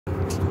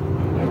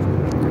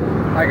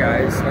Hi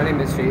guys, my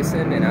name is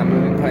Jason and I'm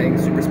going to be playing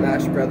Super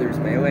Smash Bros.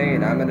 Melee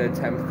and I'm going to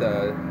attempt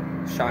the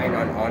Shine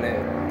on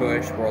Onnet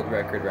Bush world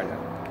record right now.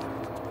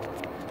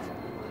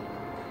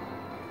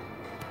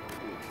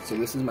 So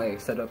this is my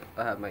setup.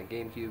 I have my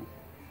GameCube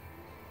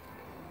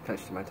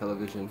attached to my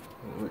television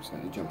and we're just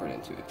going to jump right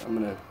into it. I'm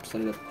going to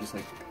set it up just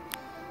like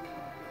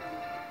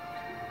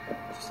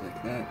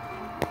that.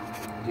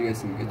 You guys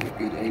can get a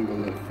good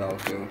angle of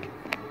Falco.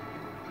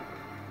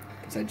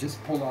 Because I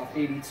just pulled off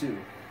 82.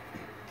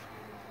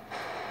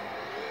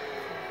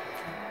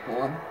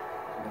 Hold on,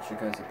 I'll show you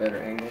guys a better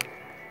angle.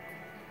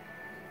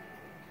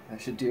 That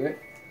should do it.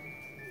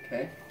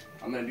 Okay,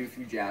 I'm gonna do a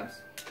few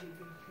jabs.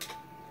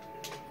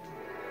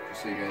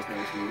 Just so you guys know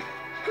it's me.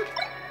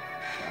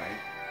 Alright,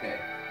 okay.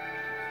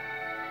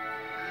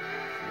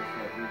 So if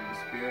that move the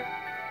spear.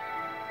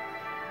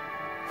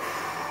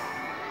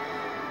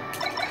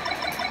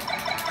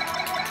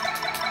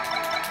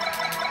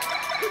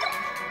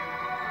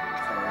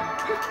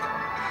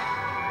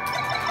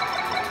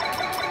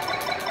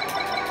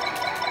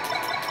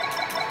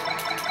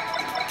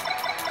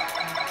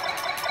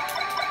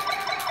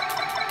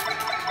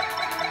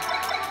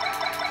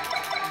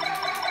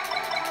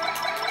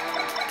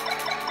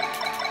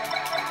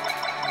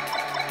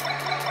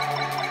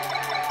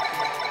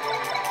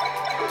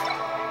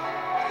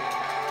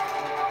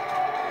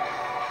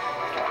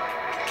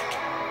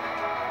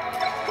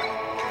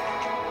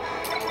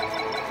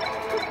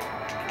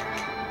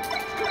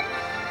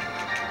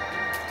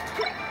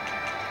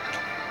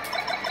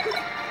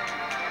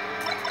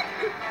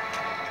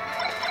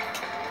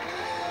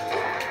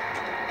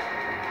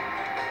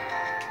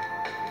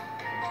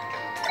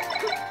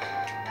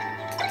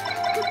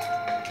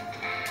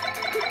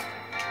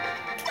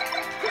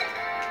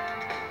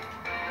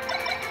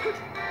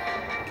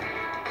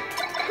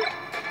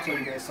 So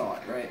you guys saw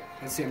it, right?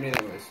 Let's see how many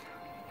that was.